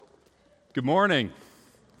Good morning.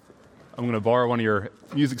 I'm going to borrow one of your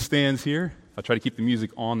music stands here. I'll try to keep the music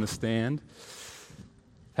on the stand.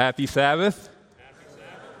 Happy Sabbath. Happy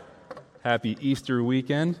Sabbath. Happy Easter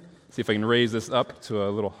weekend. See if I can raise this up to a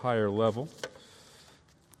little higher level.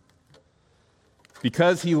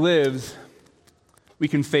 Because he lives, we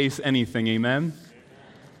can face anything, amen?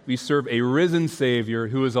 We serve a risen Savior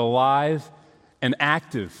who is alive and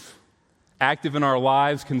active in our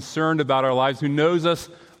lives, concerned about our lives, who knows us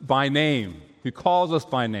by name, who calls us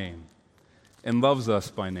by name, and loves us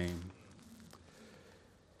by name.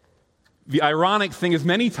 The ironic thing is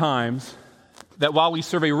many times that while we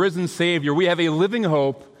serve a risen Savior, we have a living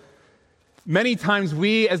hope. Many times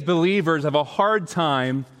we as believers have a hard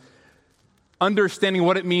time understanding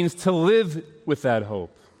what it means to live with that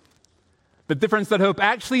hope. The difference that hope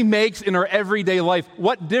actually makes in our everyday life.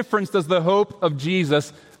 What difference does the hope of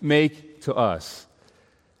Jesus make to us?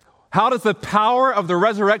 How does the power of the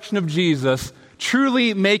resurrection of Jesus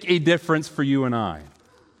truly make a difference for you and I?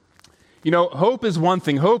 You know, hope is one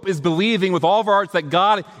thing. Hope is believing with all of our hearts that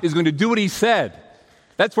God is going to do what He said.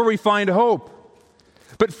 That's where we find hope.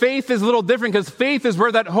 But faith is a little different because faith is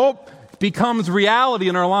where that hope becomes reality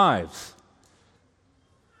in our lives.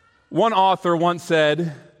 One author once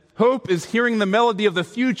said, "Hope is hearing the melody of the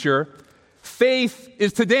future. Faith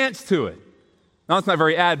is to dance to it." Now, that's not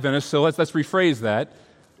very Adventist, so let's rephrase that.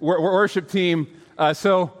 Worship team,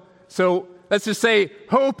 so let's just say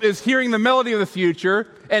hope is hearing the melody of the future,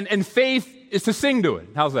 and faith is to sing to it.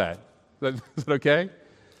 How's that? Is that okay?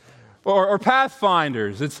 Or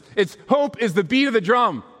Pathfinders, it's hope is the beat of the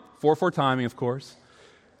drum. 4/4 timing, of course.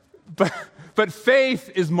 But faith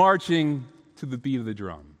is marching to the beat of the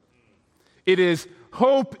drum. It is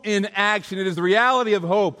hope in action. It is the reality of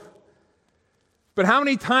hope. But how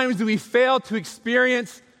many times do we fail to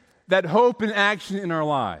experience that hope in action in our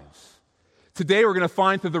lives? Today we're going to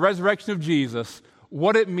find through the resurrection of Jesus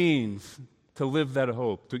what it means to live that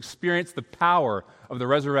hope, to experience the power of the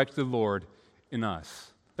resurrected Lord in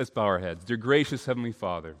us. Let's bow our heads. Dear gracious Heavenly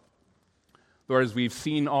Father, Lord, as we've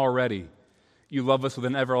seen already, you love us with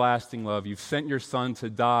an everlasting love. You've sent your Son to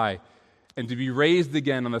die and to be raised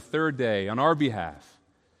again on the third day on our behalf.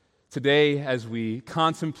 Today, as we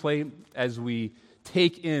contemplate, as we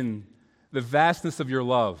take in the vastness of your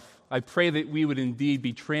love, I pray that we would indeed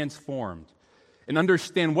be transformed and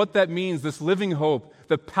understand what that means, this living hope,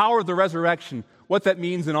 the power of the resurrection, what that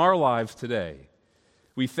means in our lives today.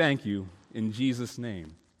 We thank you in Jesus'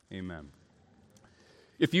 name. Amen.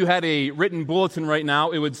 If you had a written bulletin right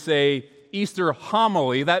now, it would say Easter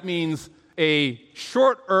homily. That means a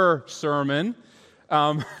shorter sermon.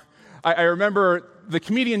 I remember the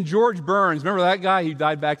comedian George Burns. Remember that guy? He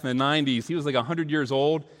died back in the 90s. He was like 100 years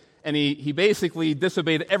old, and he basically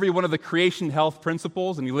disobeyed every one of the creation health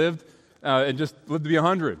principles, and he lived to be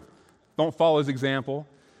 100. Don't follow his example.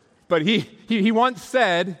 But he once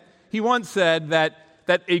said that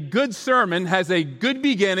a good sermon has a good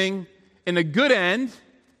beginning and a good end.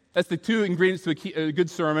 That's the two ingredients to a good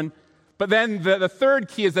sermon. But then the third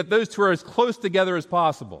key is that those two are as close together as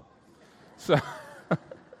possible. So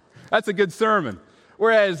that's a good sermon.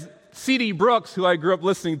 Whereas C.D. Brooks, who I grew up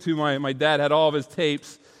listening to, my dad had all of his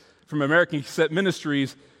tapes from American Cassette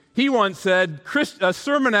Ministries, he once said,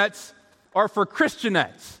 sermonettes are for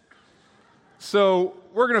Christianettes. So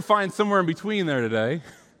we're going to find somewhere in between there today.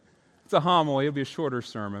 It's a homily. It'll be a shorter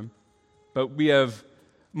sermon. But we have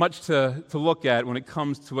much to look at when it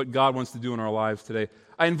comes to what God wants to do in our lives today.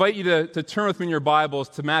 I invite you to turn with me in your Bibles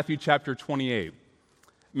to Matthew chapter 28.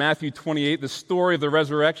 Matthew 28, the story of the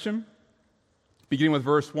resurrection, beginning with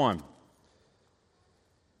verse 1.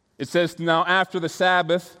 It says, "Now after the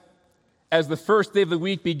Sabbath, as the first day of the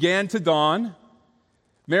week began to dawn,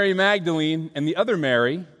 Mary Magdalene and the other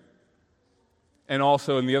Mary," and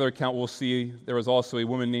also in the other account we'll see there was also a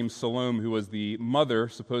woman named Salome who was the mother,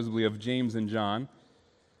 supposedly, of James and John,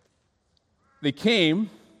 they came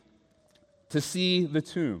to see the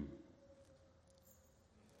tomb.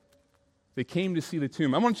 They came to see the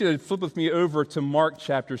tomb. I want you to flip with me over to Mark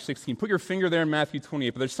chapter 16. Put your finger there in Matthew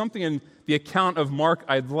 28, but there's something in the account of Mark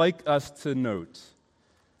I'd like us to note.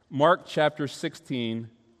 Mark chapter 16,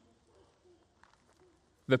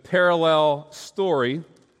 the parallel story,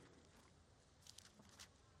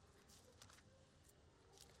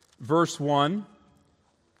 verse 1,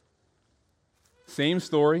 same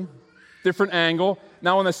story, different angle.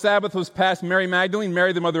 "Now when the Sabbath was past, Mary Magdalene,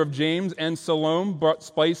 Mary the mother of James, and Salome brought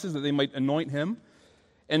spices that they might anoint him."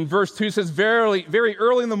 And verse 2 says, "Very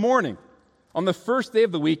early in the morning, on the first day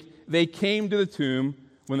of the week, they came to the tomb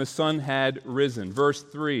when the sun had risen." Verse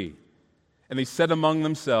 3, "And they said among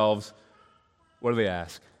themselves," what do they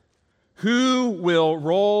ask? Who will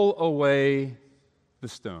roll away the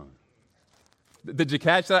stone? Did you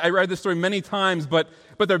catch that? I read this story many times, but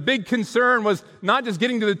their big concern was not just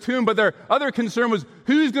getting to the tomb, but their other concern was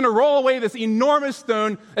who's going to roll away this enormous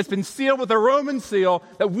stone that's been sealed with a Roman seal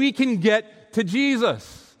that we can get to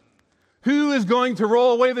Jesus. Who is going to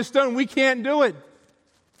roll away the stone? We can't do it.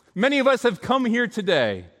 Many of us have come here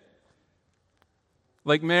today,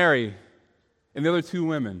 like Mary and the other two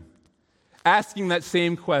women, asking that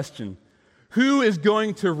same question. Who is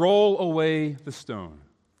going to roll away the stone?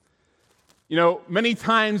 You know, many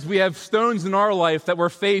times we have stones in our life that we're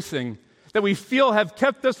facing that we feel have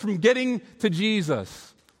kept us from getting to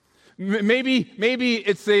Jesus. Maybe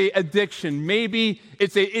it's an addiction. Maybe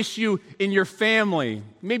it's an issue in your family.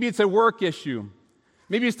 Maybe it's a work issue.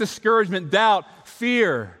 Maybe it's discouragement, doubt,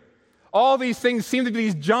 fear. All these things seem to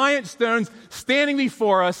be these giant stones standing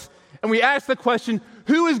before us, and we ask the question,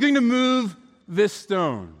 who is going to move this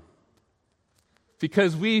stone?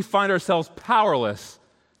 Because we find ourselves powerless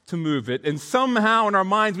to move it. And somehow in our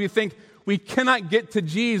minds we think we cannot get to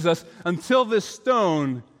Jesus until this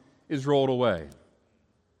stone is rolled away.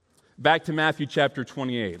 Back to Matthew chapter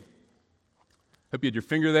 28. Hope you had your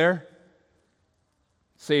finger there.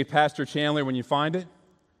 Say Pastor Chandler when you find it.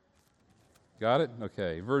 Got it?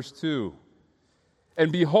 Okay. Verse 2.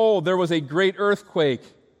 And behold, there was a great earthquake,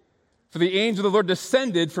 for the angel of the Lord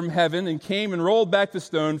descended from heaven and came and rolled back the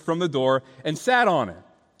stone from the door and sat on it.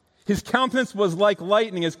 His countenance was like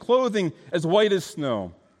lightning, his clothing as white as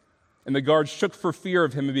snow. And the guards shook for fear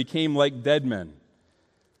of him and became like dead men.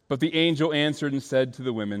 But the angel answered and said to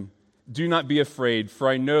the women, do not be afraid, for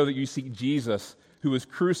I know that you seek Jesus, who was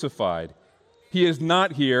crucified. He is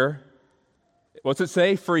not here. What's it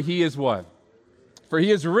say? For he is what? For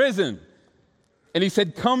he is risen. And he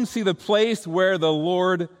said, come see the place where the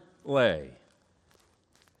Lord lay.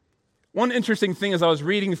 One interesting thing as I was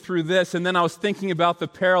reading through this, and then I was thinking about the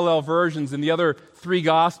parallel versions in the other three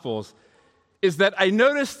Gospels, is that I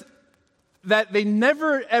noticed that they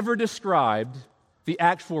never ever described the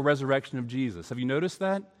actual resurrection of Jesus. Have you noticed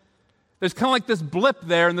that? There's kind of like this blip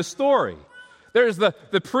there in the story. There's the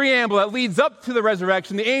preamble that leads up to the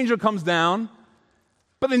resurrection. The angel comes down,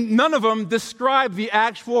 but then none of them describe the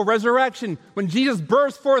actual resurrection. When Jesus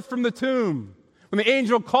bursts forth from the tomb, when the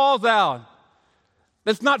angel calls out,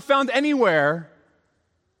 that's not found anywhere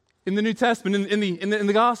in the New Testament, in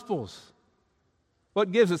the Gospels.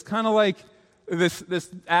 What gives? It's kind of like this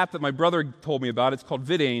app that my brother told me about. It's called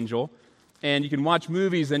VidAngel, and you can watch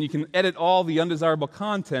movies and you can edit all the undesirable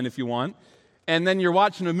content if you want. And then you're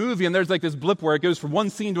watching a movie and there's like this blip where it goes from one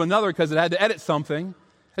scene to another because it had to edit something.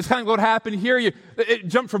 It's kind of what happened here. It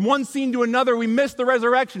jumped from one scene to another. We missed the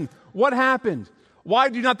resurrection. What happened? Why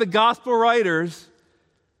do not the gospel writers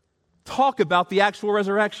talk about the actual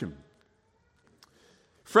resurrection?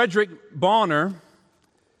 Frederick Bonner,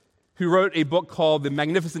 who wrote a book called The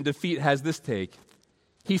Magnificent Defeat, has this take.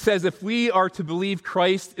 He says, if we are to believe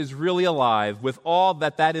Christ is really alive with all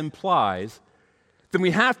that implies, then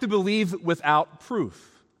we have to believe without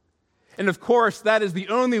proof. And of course, that is the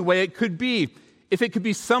only way it could be. If it could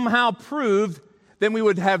be somehow proved, then we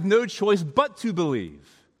would have no choice but to believe.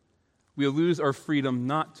 We'll lose our freedom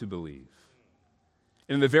not to believe.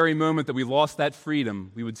 And in the very moment that we lost that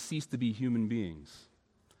freedom, we would cease to be human beings.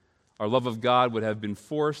 Our love of God would have been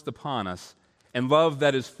forced upon us. And love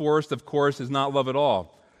that is forced, of course, is not love at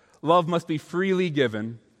all. Love must be freely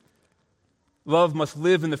given. Love must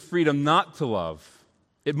live in the freedom not to love.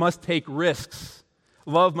 It must take risks.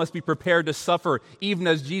 Love must be prepared to suffer, even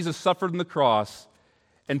as Jesus suffered on the cross.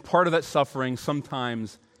 And part of that suffering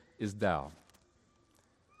sometimes is doubt.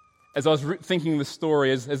 As I was thinking the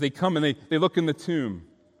story, as they come and they look in the tomb,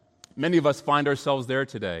 many of us find ourselves there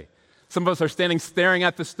today. Some of us are standing staring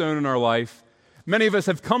at the stone in our life. Many of us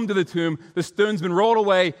have come to the tomb, the stone's been rolled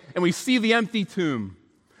away, and we see the empty tomb.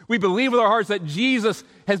 We believe with our hearts that Jesus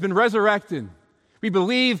has been resurrected. We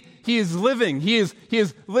believe he is living. He is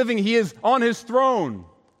living. He is on his throne.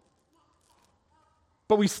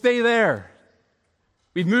 But we stay there.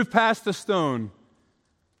 We've moved past the stone,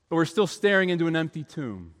 but we're still staring into an empty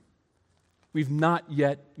tomb. We've not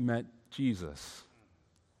yet met Jesus.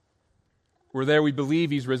 We're there, we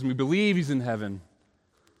believe he's risen, we believe he's in heaven,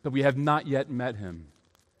 but we have not yet met him.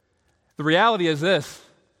 The reality is this,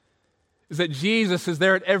 is that Jesus is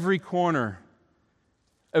there at every corner,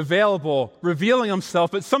 available, revealing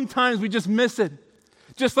himself, but sometimes we just miss it.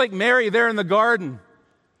 Just like Mary there in the garden,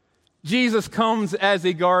 Jesus comes as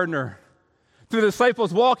a gardener. To the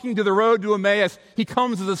disciples walking to the road to Emmaus, he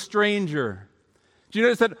comes as a stranger. Do you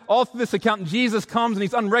notice that all through this account, Jesus comes and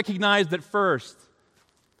he's unrecognized at first?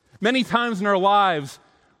 Many times in our lives,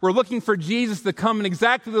 We're looking for Jesus to come in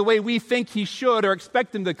exactly the way we think he should or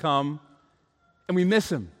expect him to come, and we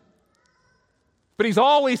miss him. But he's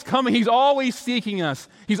always coming. He's always seeking us.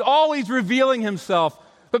 He's always revealing himself.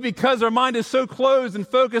 But because our mind is so closed and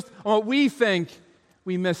focused on what we think,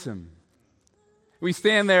 we miss him. We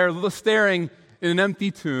stand there staring in an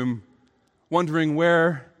empty tomb, wondering,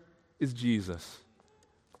 where is Jesus?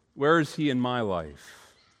 Where is he in my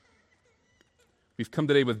life? We've come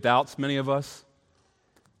today with doubts, many of us,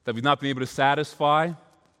 that we've not been able to satisfy.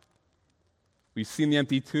 We've seen the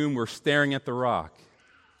empty tomb. We're staring at the rock.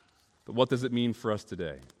 But what does it mean for us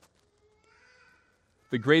today?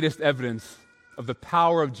 The greatest evidence of the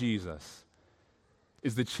power of Jesus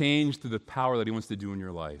is the change to the power that he wants to do in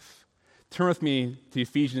your life. Turn with me to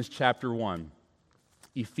Ephesians chapter 1.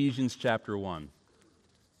 Ephesians chapter 1.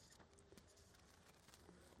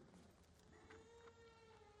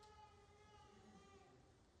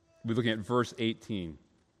 We're looking at verse 18.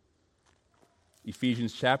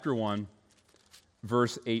 Ephesians chapter 1,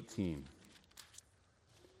 verse 18.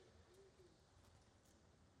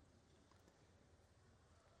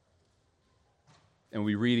 And we'll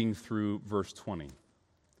be reading through verse 20.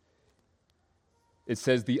 It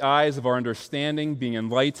says, "The eyes of our understanding being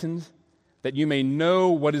enlightened, that you may know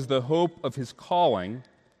what is the hope of his calling,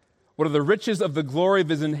 what are the riches of the glory of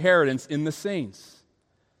his inheritance in the saints."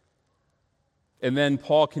 And then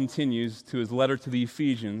Paul continues to his letter to the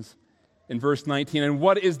Ephesians in verse 19, "And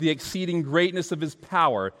what is the exceeding greatness of his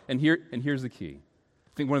power?" And here's the key.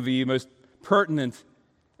 I think one of the most pertinent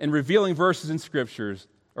and revealing verses in Scriptures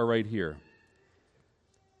are right here.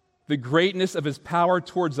 "The greatness of his power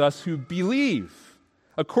towards us who believe,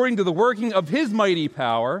 according to the working of his mighty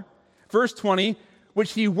power," verse 20,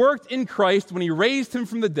 "which he worked in Christ when he raised him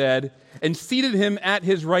from the dead and seated him at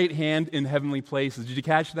his right hand in heavenly places." Did you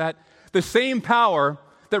catch that? The same power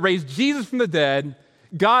that raised Jesus from the dead,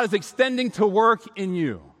 God is extending to work in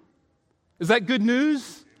you. Is that good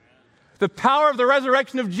news? The power of the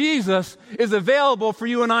resurrection of Jesus is available for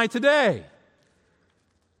you and I today.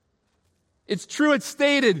 It's true, it's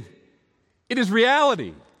stated. It is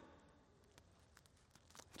reality.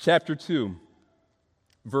 Chapter 2,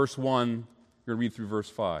 verse 1, we're going to read through verse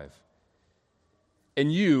 5.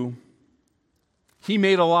 "And you, he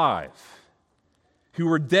made alive, who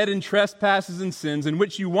were dead in trespasses and sins, in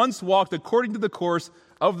which you once walked according to the course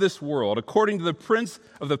of this world, according to the prince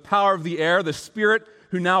of the power of the air, the spirit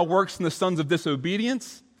who now works in the sons of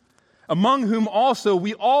disobedience, among whom also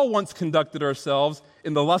we all once conducted ourselves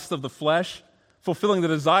in the lust of the flesh, fulfilling the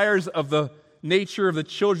desires of the nature of the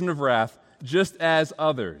children of wrath, just as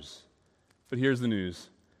others." But here's the news.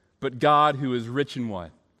 "But God, who is rich in"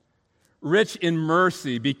 what? "Rich in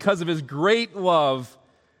mercy, because of his great love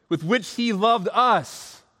with which he loved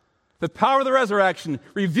us." The power of the resurrection,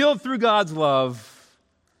 revealed through God's love,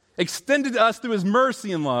 extended to us through his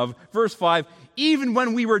mercy and love. Verse 5, "Even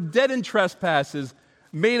when we were dead in trespasses,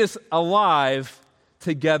 made us alive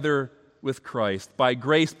together with Christ. By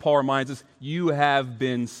grace," Paul reminds us, "you have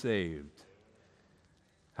been saved."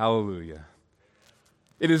 Hallelujah.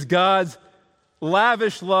 It is God's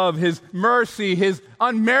lavish love, his mercy, his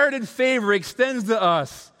unmerited favor extends to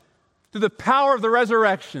us through the power of the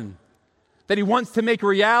resurrection that he wants to make a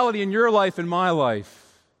reality in your life and my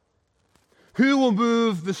life. Who will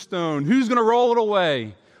move the stone? Who's going to roll it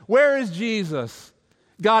away? Where is Jesus?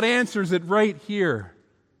 God answers it right here.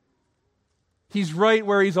 He's right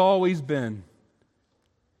where he's always been.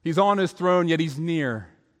 He's on his throne, yet he's near.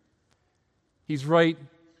 He's right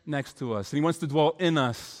next to us, and he wants to dwell in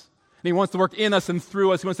us. And he wants to work in us and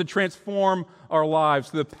through us. He wants to transform our lives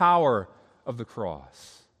through the power of the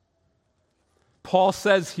cross. Paul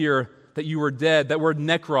says here that you were dead. That word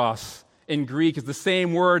nekros in Greek is the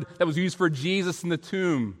same word that was used for Jesus in the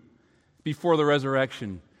tomb before the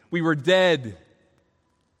resurrection. We were dead.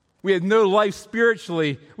 We had no life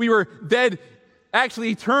spiritually. We were dead, actually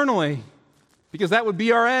eternally, because that would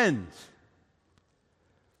be our end.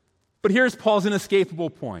 But here's Paul's inescapable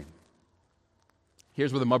point.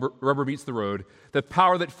 Here's where the rubber meets the road. The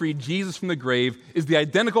power that freed Jesus from the grave is the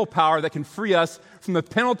identical power that can free us from the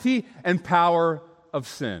penalty and power of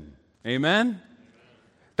sin. Amen?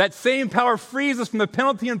 That same power frees us from the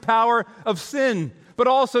penalty and power of sin, but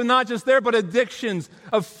also not just there, but addictions,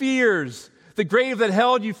 of fears. The grave that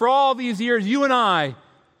held you for all these years, you and I,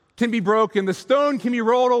 can be broken. The stone can be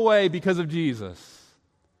rolled away because of Jesus.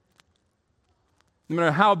 No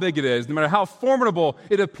matter how big it is, no matter how formidable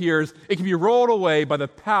it appears, it can be rolled away by the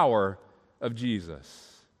power of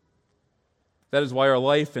Jesus. That is why our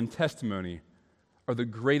life and testimony are the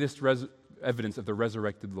greatest evidence of the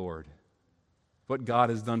resurrected Lord. What God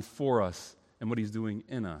has done for us and what he's doing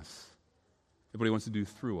in us. what he wants to do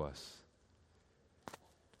through us.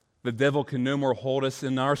 The devil can no more hold us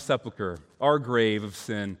in our sepulcher, our grave of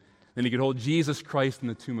sin, than he could hold Jesus Christ in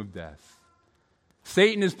the tomb of death.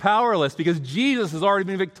 Satan is powerless because Jesus has already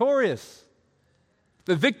been victorious.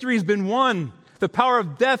 The victory has been won. The power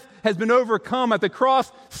of death has been overcome. At the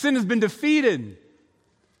cross, sin has been defeated.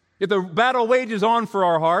 Yet the battle wages on for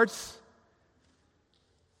our hearts.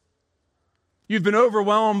 You've been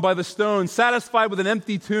overwhelmed by the stone, satisfied with an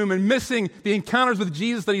empty tomb, and missing the encounters with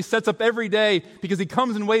Jesus that he sets up every day because he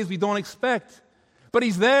comes in ways we don't expect. But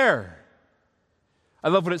he's there. I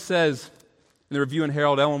love what it says in the Review and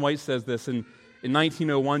Herald. Ellen White says this in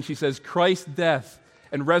 1901. She says, Christ's death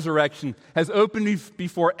and resurrection has opened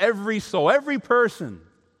before every soul, every person,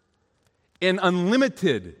 an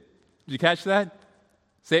unlimited, did you catch that?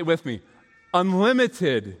 Say it with me.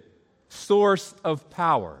 Unlimited source of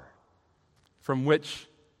power from which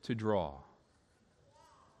to draw.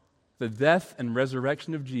 The death and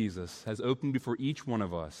resurrection of Jesus has opened before each one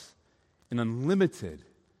of us an unlimited,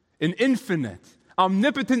 an infinite,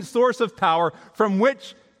 omnipotent source of power from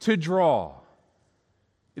which to draw.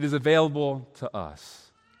 It is available to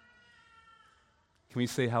us. Can we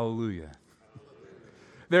say hallelujah?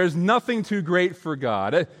 There's nothing too great for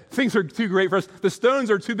God. Things are too great for us. The stones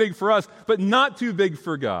are too big for us, but not too big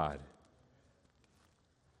for God.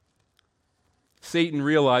 Satan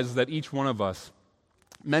realizes that each one of us,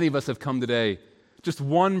 many of us have come today, just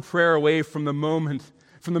one prayer away from the moment,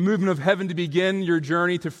 from the movement of heaven to begin your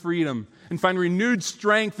journey to freedom and find renewed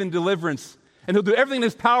strength and deliverance. And he'll do everything in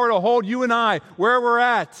his power to hold you and I where we're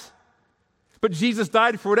at. But Jesus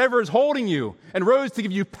died for whatever is holding you and rose to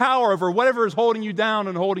give you power over whatever is holding you down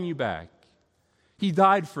and holding you back. He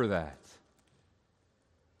died for that.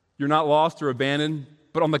 You're not lost or abandoned,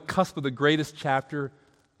 but on the cusp of the greatest chapter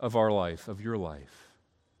of our life, of your life.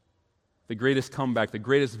 The greatest comeback, the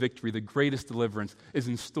greatest victory, the greatest deliverance is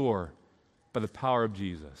in store by the power of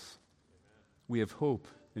Jesus. We have hope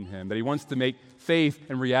in him, that he wants to make faith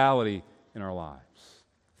and reality in our lives.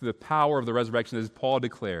 Through the power of the resurrection, as Paul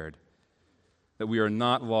declared, that we are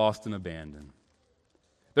not lost and abandoned.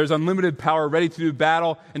 There's unlimited power ready to do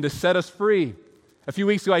battle and to set us free. A few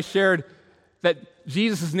weeks ago, I shared that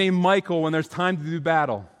Jesus is named Michael when there's time to do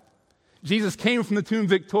battle. Jesus came from the tomb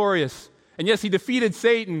victorious. And yes, he defeated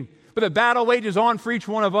Satan, but the battle wages on for each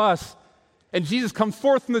one of us. And Jesus comes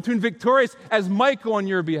forth from the tomb victorious as Michael on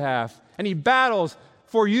your behalf. And he battles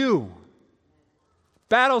for you.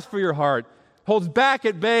 Battles for your heart. Holds back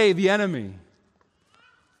at bay the enemy.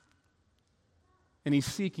 And he's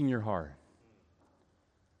seeking your heart.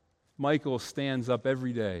 Michael stands up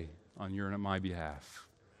every day on your and my behalf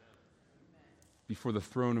before the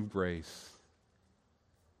throne of grace,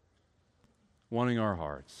 wanting our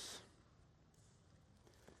hearts.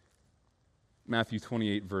 Matthew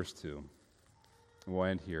 28, verse 2. We'll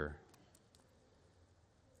end here.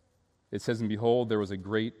 It says, "And behold, there was a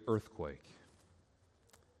great earthquake."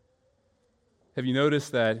 Have you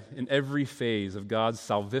noticed that in every phase of God's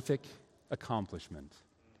salvific accomplishment,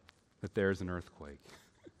 that there's an earthquake?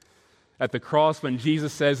 At the cross, when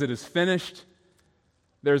Jesus says it is finished,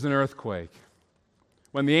 there's an earthquake.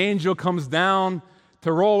 When the angel comes down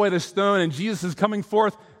to roll away the stone and Jesus is coming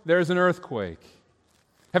forth, there's an earthquake.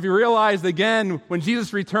 Have you realized again, when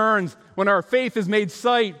Jesus returns, when our faith is made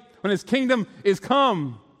sight, when his kingdom is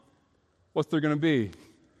come, what's there going to be?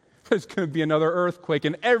 There's going to be another earthquake.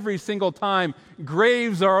 And every single time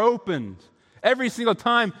graves are opened, every single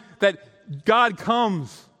time that God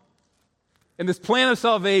comes in this plan of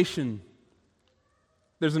salvation,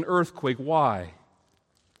 there's an earthquake. Why?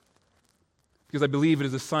 Because I believe it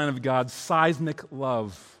is a sign of God's seismic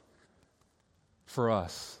love for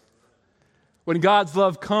us. When God's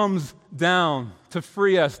love comes down to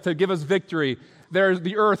free us, to give us victory,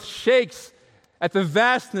 the earth shakes at the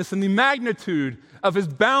vastness and the magnitude of his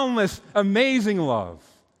boundless, amazing love.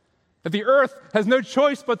 That the earth has no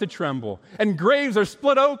choice but to tremble. And graves are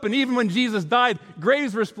split open. Even when Jesus died,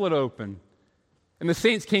 graves were split open. And the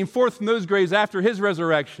saints came forth from those graves after his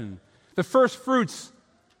resurrection. The first fruits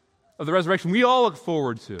of the resurrection we all look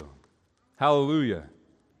forward to. Hallelujah.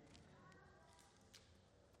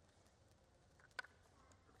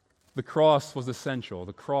 The cross was essential.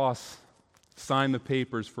 The cross signed the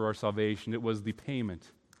papers for our salvation. It was the payment.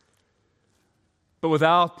 But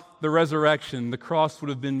without the resurrection, the cross would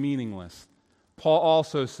have been meaningless. Paul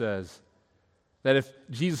also says that if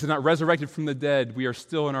Jesus is not resurrected from the dead, we are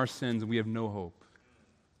still in our sins and we have no hope.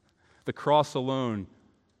 The cross alone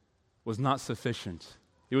was not sufficient.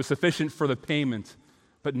 It was sufficient for the payment,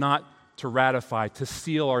 but not to ratify, to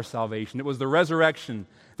seal our salvation. It was the resurrection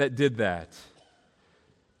that did that.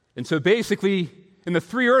 And so basically, in the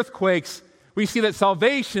three earthquakes, we see that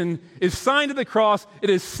salvation is signed at the cross, it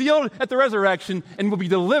is sealed at the resurrection, and will be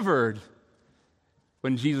delivered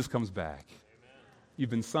when Jesus comes back. Amen. You've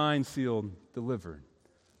been signed, sealed, delivered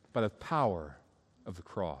by the power of the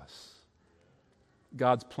cross.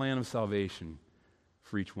 God's plan of salvation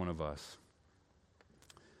for each one of us.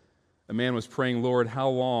 A man was praying, Lord, how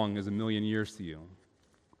long is 1,000,000 years to you?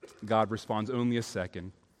 God responds, only a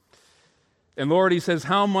second. And Lord, he says,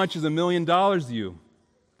 how much is $1,000,000 to you?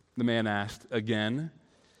 The man asked again.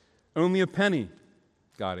 Only a penny,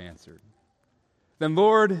 God answered. Then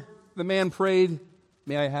Lord, the man prayed,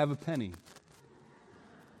 may I have a penny?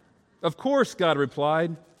 Of course, God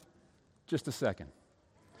replied, just a second.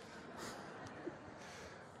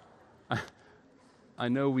 I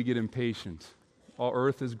know we get impatient. All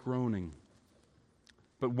earth is groaning.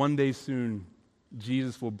 But one day soon,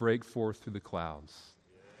 Jesus will break forth through the clouds.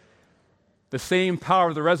 The same power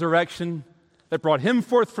of the resurrection that brought him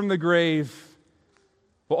forth from the grave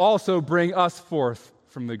will also bring us forth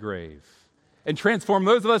from the grave and transform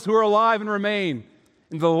those of us who are alive and remain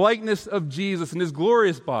into the likeness of Jesus in his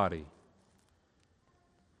glorious body.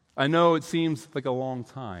 I know it seems like a long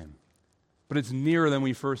time, but it's nearer than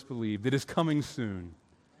we first believed. It is coming soon.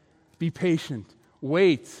 Be patient.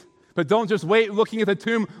 Wait. But don't just wait looking at the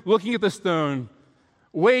tomb, looking at the stone.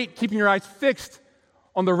 Wait, keeping your eyes fixed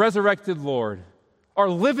on the resurrected Lord, our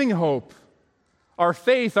living hope, our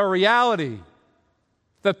faith, our reality,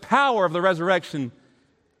 the power of the resurrection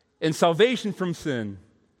and salvation from sin,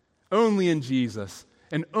 only in Jesus,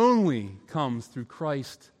 and only comes through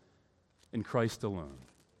Christ and Christ alone.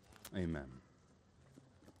 Amen.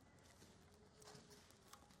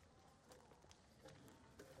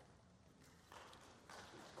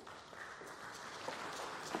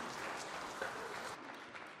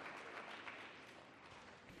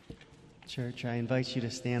 Church, I invite you to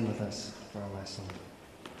stand with us for our last song.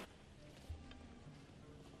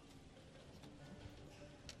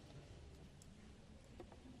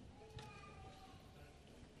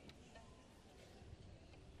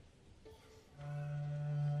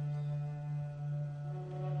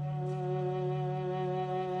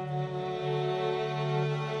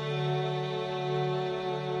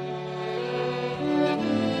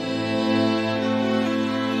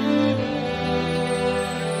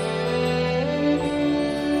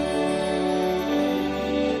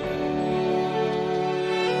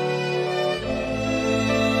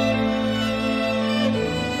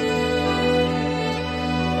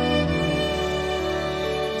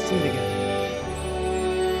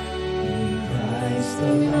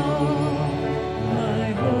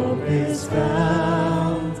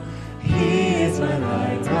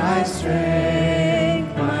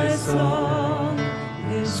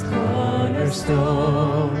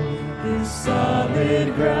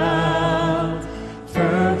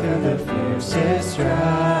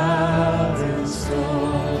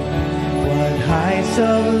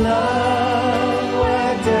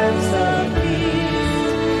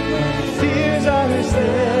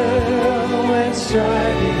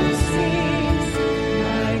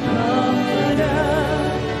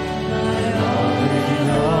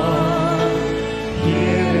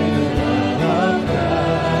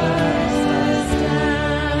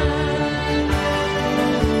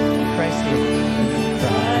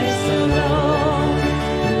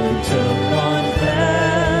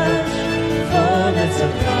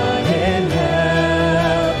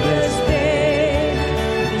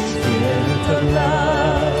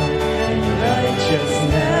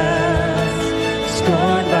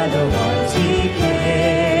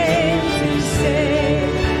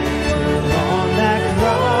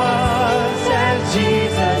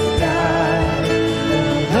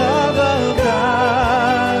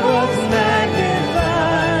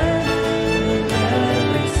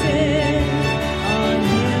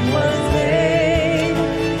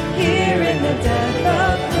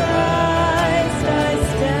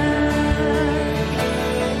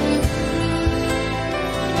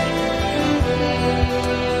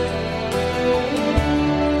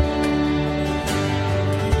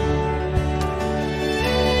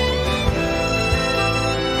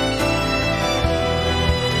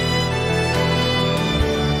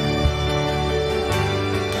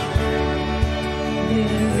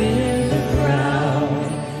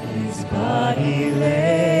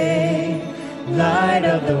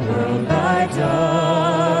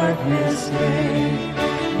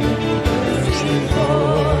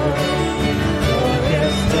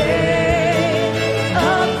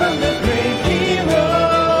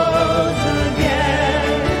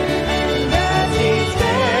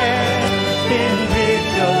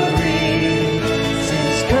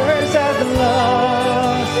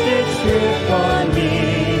 Lost its grip.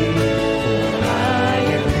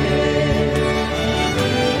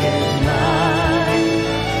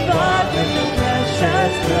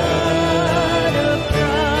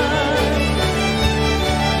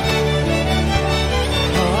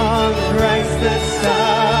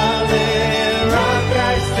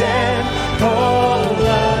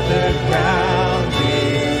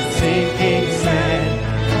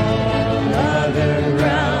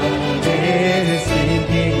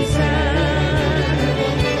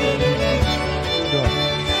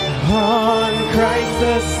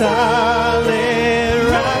 the solid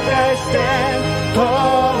rock I stand.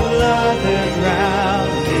 All other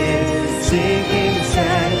ground is sinking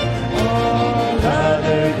sand. All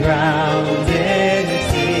other ground is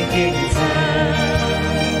sinking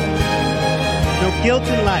sand. No guilt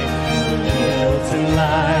in life. No guilt in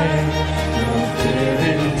life. No fear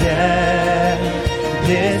in death.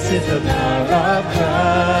 This is the power of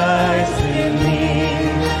Christ in me.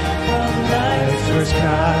 From life's first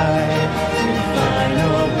cry to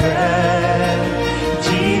final breath,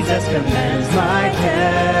 Jesus commands my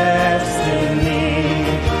destiny.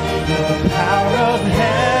 No power of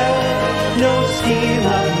hell, no scheme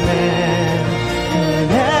of man can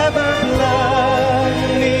ever pluck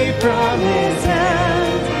me from his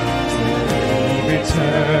hand till he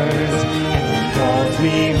returns and calls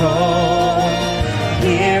me home.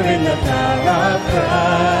 Here in the power of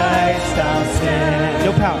Christ I'll stand.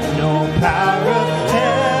 No power of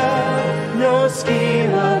hell, no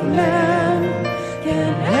scheme of man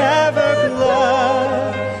can ever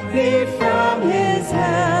pluck me from his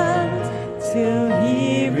hand till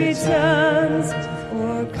he returns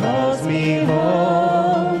or calls me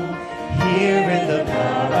home. Here in the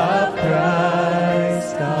power of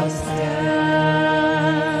Christ I'll stand.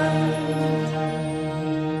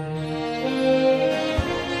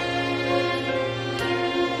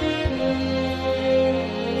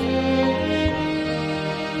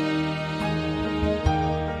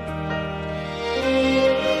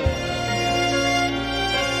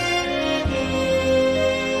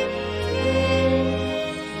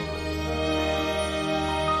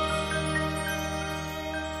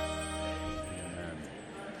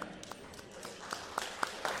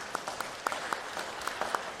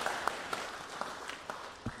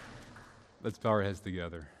 Let's bow our heads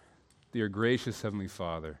together. Dear gracious Heavenly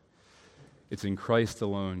Father, it's in Christ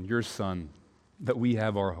alone, your Son, that we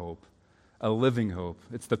have our hope, a living hope.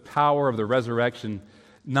 It's the power of the resurrection,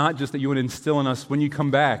 not just that you would instill in us when you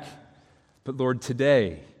come back, but Lord,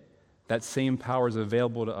 today, that same power is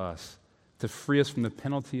available to us to free us from the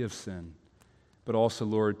penalty of sin, but also,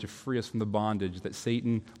 Lord, to free us from the bondage that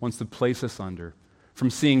Satan wants to place us under, from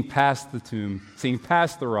seeing past the tomb, seeing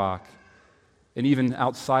past the rock, and even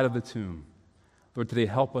outside of the tomb. Lord, today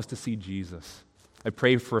help us to see Jesus. I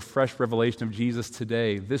pray for a fresh revelation of Jesus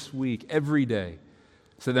today, this week, every day,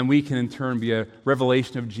 so then we can in turn be a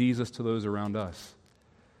revelation of Jesus to those around us.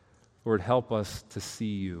 Lord, help us to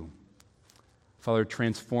see you. Father,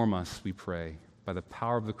 transform us, we pray, by the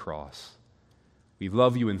power of the cross. We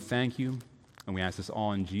love you and thank you, and we ask this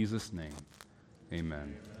all in Jesus' name.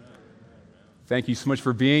 Amen. Thank you so much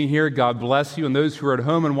for being here. God bless you. And those who are at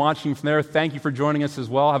home and watching from there, thank you for joining us as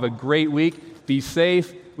well. Have a great week. Be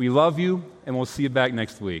safe. We love you, and we'll see you back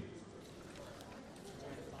next week.